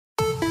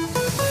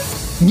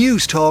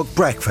News Talk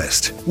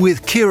Breakfast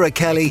with Ciara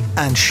Kelly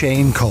and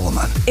Shane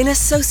Coleman. In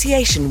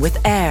association with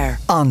AIR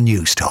On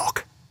News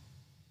Talk.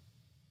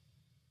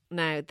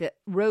 Now, the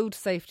Road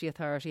Safety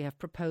Authority have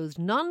proposed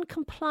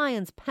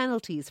non-compliance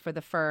penalties for the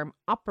firm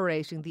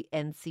operating the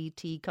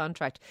NCT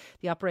contract.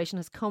 The operation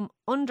has come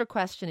under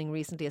questioning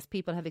recently as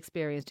people have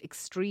experienced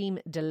extreme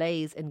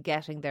delays in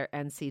getting their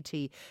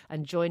NCT.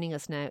 And joining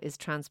us now is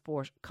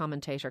transport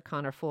commentator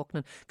Conor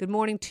Faughnan. Good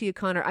morning to you,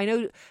 Conor. I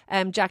know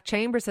Jack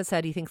Chambers has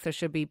said he thinks there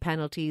should be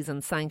penalties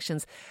and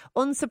sanctions.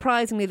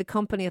 Unsurprisingly, the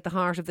company at the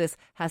heart of this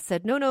has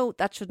said, no,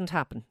 that shouldn't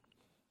happen.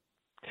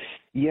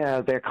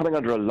 Yeah, they're coming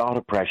under a lot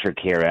of pressure,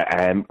 Ciara.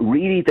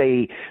 Really,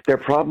 their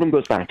problem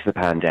goes back to the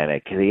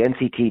pandemic. The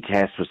NCT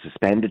test was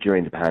suspended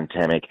during the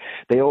pandemic.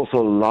 They also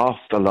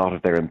lost a lot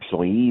of their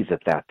employees at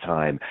that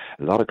time.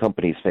 A lot of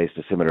companies faced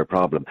a similar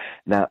problem.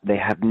 Now, they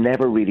have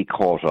never really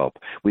caught up.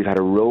 We've had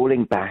a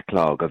rolling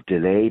backlog of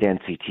delayed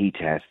NCT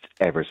tests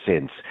ever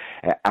since.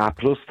 A+,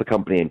 the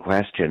company in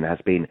question, has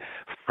been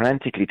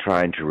frantically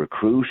trying to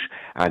recruit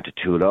and to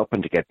tool up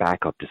and to get back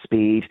up to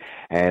speed.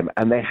 And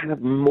they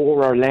have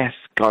more or less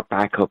got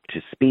back up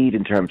to speed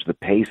in terms of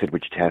the pace at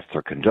which tests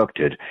are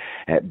conducted,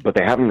 but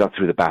they haven't got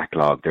through the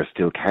backlog. They're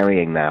still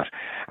carrying that,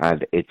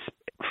 and it's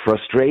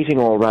frustrating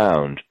all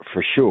round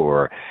for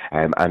sure,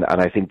 and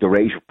I think the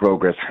rate of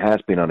progress has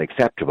been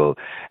unacceptable,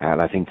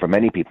 and I think for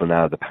many people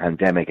now the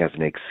pandemic as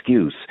an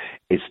excuse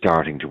is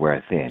starting to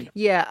wear thin.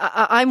 Yeah,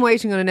 I'm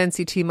waiting on an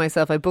NCT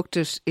myself. I booked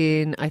it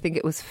in, I think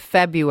it was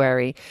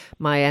February.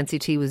 My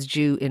NCT was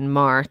due in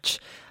March.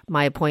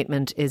 My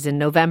appointment is in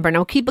November.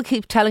 Now, people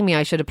keep telling me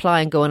I should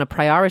apply and go on a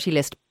priority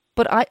list,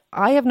 but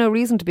I have no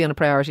reason to be on a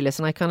priority list,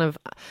 and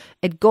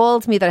it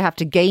galls me that I have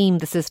to game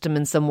the system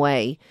in some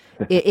way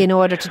in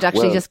order to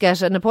actually just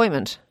get an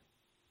appointment.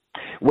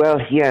 Well,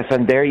 yes,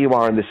 and there you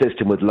are in the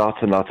system with lots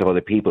and lots of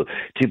other people.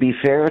 To be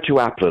fair to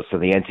A+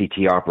 and the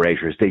NCT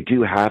operators, they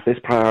do have this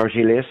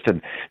priority list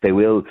and they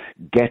will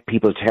get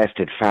people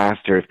tested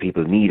faster if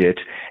people need it,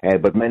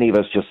 but many of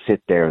us just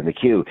sit there in the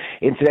queue.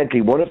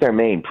 Incidentally, one of their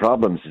main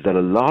problems is that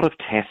a lot of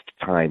test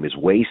time is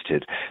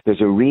wasted.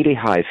 There's a really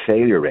high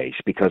failure rate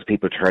because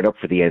people turn up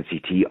for the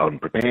NCT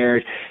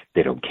unprepared,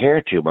 they don't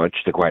care too much,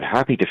 they're quite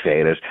happy to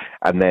fail it,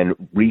 and then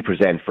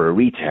re-present for a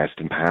retest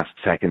and pass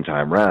second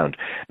time round.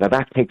 Now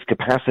that takes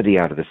capacity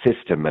out of the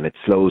system and it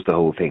slows the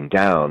whole thing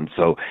down.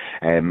 So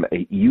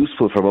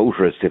useful for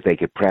motorists if they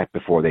could prep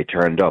before they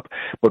turned up.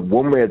 But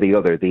one way or the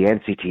other, the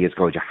NCT is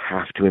going to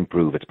have to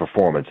improve its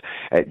performance.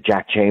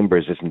 Jack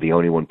Chambers isn't the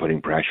only one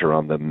putting pressure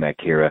on them,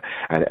 Ciara,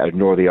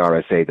 nor the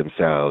RSA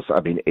themselves.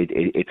 I mean,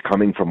 it's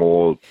coming from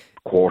all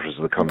quarters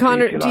of the country.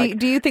 Conor,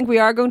 do you think we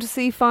are going to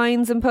see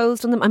fines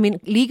imposed on them? I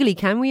mean, legally,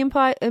 can we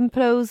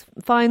impose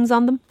fines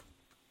on them?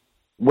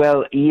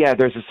 Well, yeah,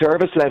 there's a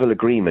service level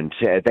agreement.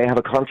 They have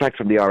a contract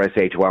from the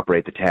RSA to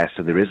operate the test,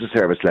 and there is a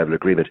service level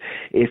agreement.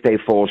 If they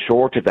fall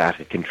short of that,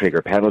 it can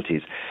trigger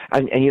penalties.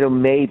 And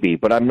maybe,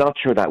 but I'm not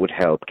sure that would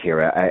help,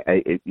 Ciara.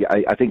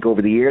 I think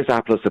over the years,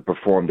 A+ have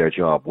performed their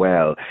job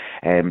well.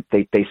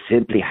 They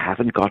simply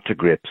haven't got to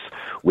grips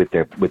with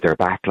their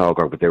backlog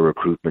or with their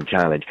recruitment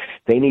challenge.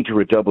 They need to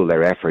redouble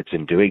their efforts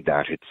in doing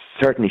that. It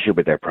certainly should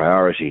be their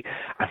priority.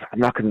 I'm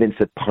not convinced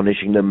that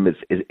punishing them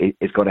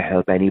is going to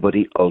help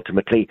anybody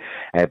ultimately.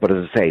 But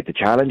as I say, the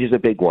challenge is a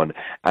big one,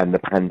 and the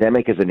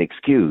pandemic as an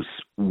excuse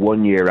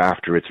 1 year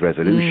after its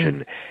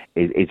resolution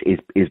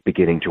is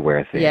beginning to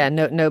wear thin. Yeah,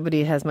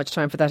 nobody has much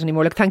time for that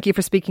anymore. Look, thank you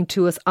for speaking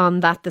to us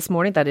on that this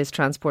morning. That is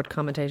transport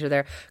commentator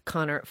there,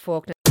 Conor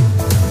Faughnan.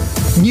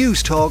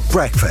 News Talk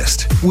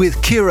Breakfast with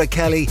Ciara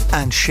Kelly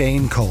and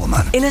Shane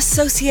Coleman. in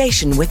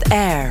association with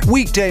AIR.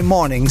 Weekday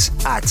mornings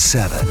at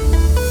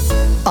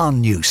 7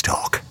 on News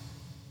Talk.